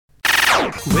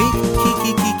Are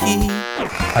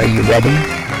you ready?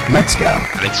 Let's go.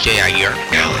 Alex J. here.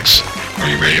 Alex, are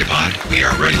you ready to pod? We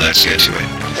are ready. Let's get to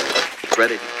it.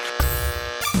 Ready.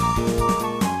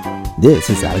 This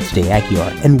is Alex J.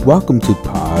 Aguiar, and welcome to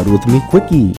Pod With Me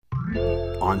Quickie.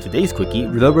 On today's Quickie,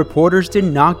 the reporters did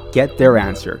not get their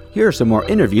answer. Here are some more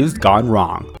interviews gone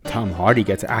wrong. Tom Hardy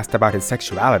gets asked about his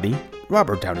sexuality.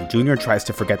 Robert Downey Jr. tries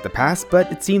to forget the past,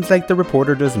 but it seems like the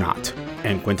reporter does not.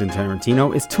 And Quentin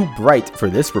Tarantino is too bright for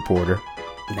this reporter.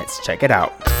 Let's check it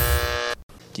out.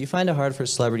 Do you find it hard for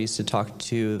celebrities to talk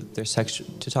to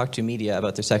media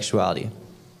about their sexuality?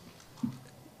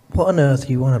 What on earth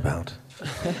are you on about?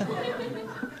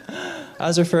 I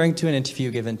was referring to an interview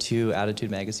given to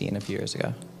Attitude magazine a few years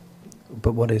ago.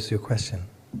 But what is your question?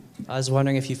 I was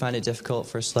wondering if you find it difficult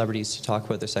for celebrities to talk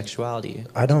about their sexuality.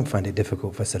 I don't find it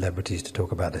difficult for celebrities to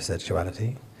talk about their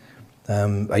sexuality.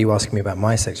 Are you asking me about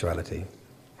my sexuality?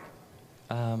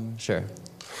 Sure.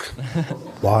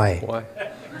 Why?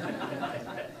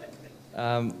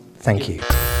 Thank you.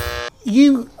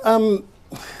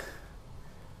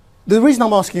 The reason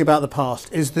I'm asking about the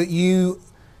past is that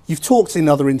you've talked in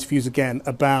other interviews again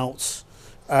about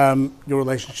your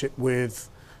relationship with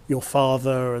your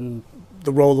father and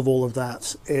the role of all of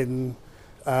that in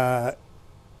the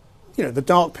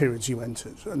dark periods you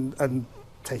entered and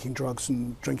taking drugs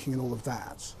and drinking and all of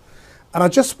that. And I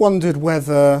just wondered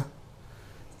whether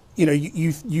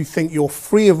you think you're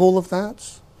free of all of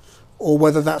that, or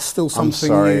whether that's still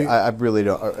something. I'm sorry, I really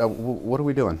don't. What are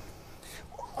we doing?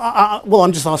 Well,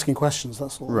 I'm just asking questions.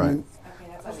 That's all. Right. I mean,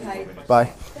 Okay. Bye.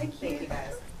 Thank you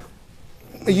guys.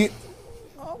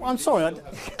 I'm sorry.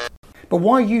 But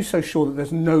why are you so sure that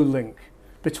there's no link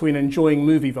between enjoying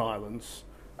movie violence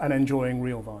and enjoying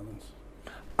real violence?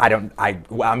 I'm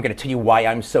going to tell you why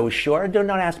I'm so sure. Don't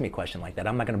ask me a question like that.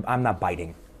 I'm not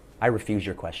biting. I refuse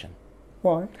your question.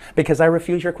 Why? Because I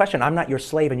refuse your question. I'm not your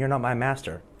slave and you're not my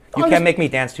master. You can't make me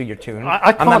dance to your tune.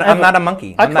 I'm not a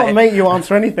monkey. I can't make you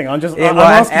answer anything. I'm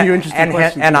asking you interesting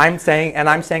questions. And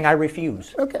I'm saying I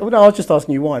refuse. Okay. Well, no, I was just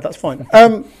asking you why. That's fine.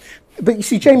 But you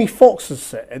see, Jamie Foxx has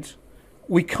said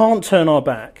we can't turn our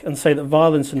back and say that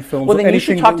violence in films. Well, then you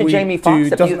should talk to Jamie Foxx.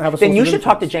 Then you should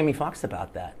talk to influence. Jamie Foxx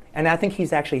about that. And I think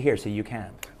he's actually here, so you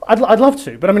can. I'd love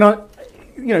to, but I mean,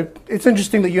 it's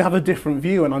interesting that you have a different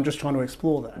view, and I'm just trying to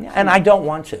explore that. Yeah, and I don't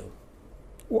want to,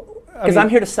 because I'm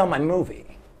here to sell my movie.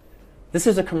 This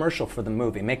is a commercial for the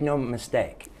movie. Make no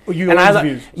mistake. Well, you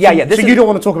interviews. So you don't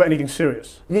want to talk about anything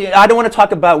serious? I don't want to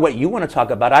talk about what you want to talk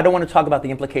about. I don't want to talk about the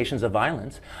implications of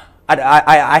violence.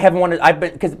 I haven't wanted.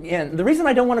 Because the reason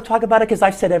I don't want to talk about it is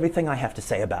I've said everything I have to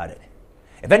say about it.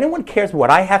 If anyone cares what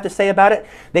I have to say about it,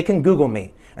 they can Google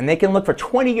me and they can look for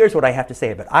 20 years what I have to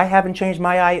say about it. I haven't changed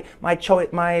my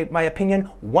opinion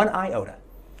one iota.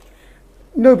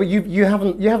 No, but you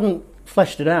haven't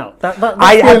fleshed it out. That's the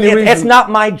only reason. It's not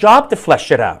my job to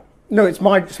flesh it out. No, it's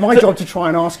my job to try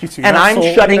and ask you to. And I'm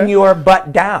shutting your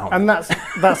butt down. And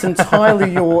that's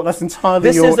entirely your. That's entirely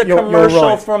this your. This is a your commercial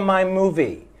right. from my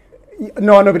movie.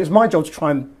 No, I know, but it's my job to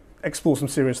try and explore some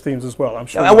serious themes as well. I'm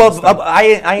sure.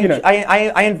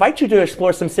 I invite you to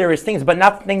explore some serious things, but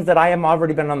not things that I have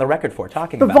already been on the record for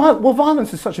talking about. Well,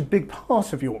 violence is such a big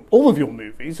part of all of your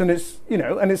movies, and it's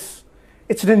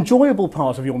an enjoyable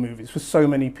part of your movies for so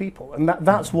many people, and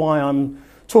that's why I'm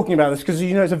talking about this, because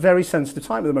it's a very sensitive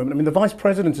time at the moment. I mean, the Vice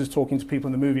President is talking to people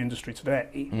in the movie industry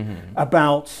today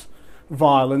about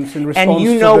violence in response to...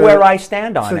 And where I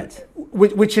stand on it.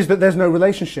 Which is that there's no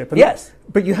relationship. Yes.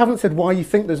 But you haven't said why you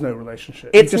think there's no relationship.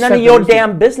 It's none of your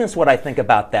damn business what I think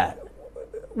about that.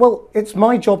 Well, it's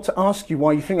my job to ask you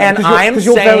why you think that. And I'm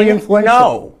saying very influential.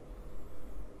 No.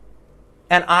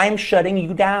 And I'm shutting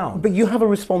you down. But you have a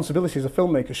responsibility as a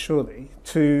filmmaker, surely,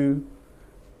 to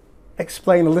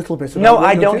explain a little bit about what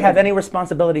I you're don't doing. have any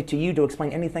responsibility to you to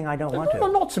explain anything I don't want to.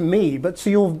 Not to me, but to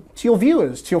your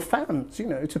viewers, to your fans,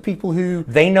 to people who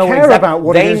care about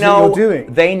what it is that you're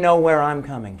doing. They know where I'm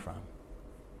coming from.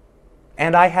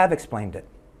 And I have explained it.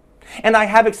 And I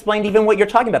have explained even what you're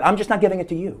talking about. I'm just not giving it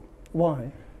to you.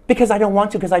 Why? Because I don't want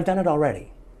to, because I've done it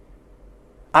already.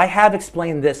 I have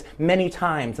explained this many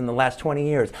times in the last 20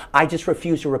 years. I just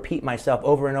refuse to repeat myself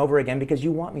over and over again because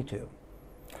you want me to.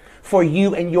 For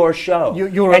you and your show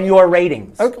and your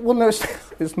ratings. Okay, well, no,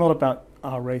 it's not about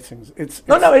our ratings.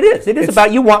 No, it is. It is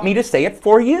about you want me to say it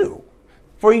for you.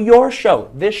 For your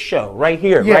show, this show, right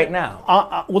here, right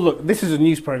now. Well, look, this is a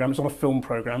news program. It's not a film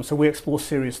program, so we explore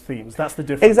serious themes. That's the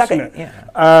difference. Exactly.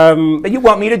 Yeah. But you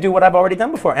want me to do what I've already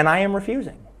done before, and I am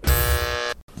refusing.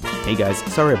 Hey guys,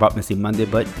 sorry about missing Monday,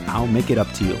 but I'll make it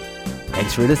up to you.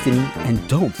 Thanks for listening, and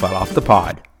don't fall off the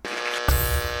pod.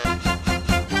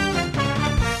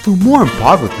 For more on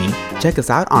Pod With Me, check us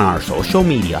out on our social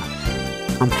media.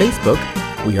 On Facebook,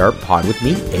 we are Pod With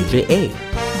Me AJA.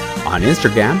 On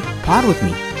Instagram, Pod With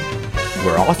Me.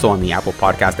 We're also on the Apple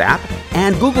Podcast app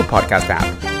and Google Podcast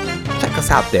app. Check us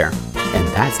out there. And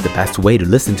that's the best way to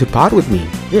listen to Pod With Me.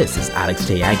 This is Alex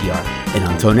J. Aguiar. And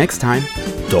until next time,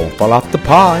 don't fall off the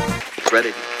pod.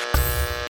 Ready.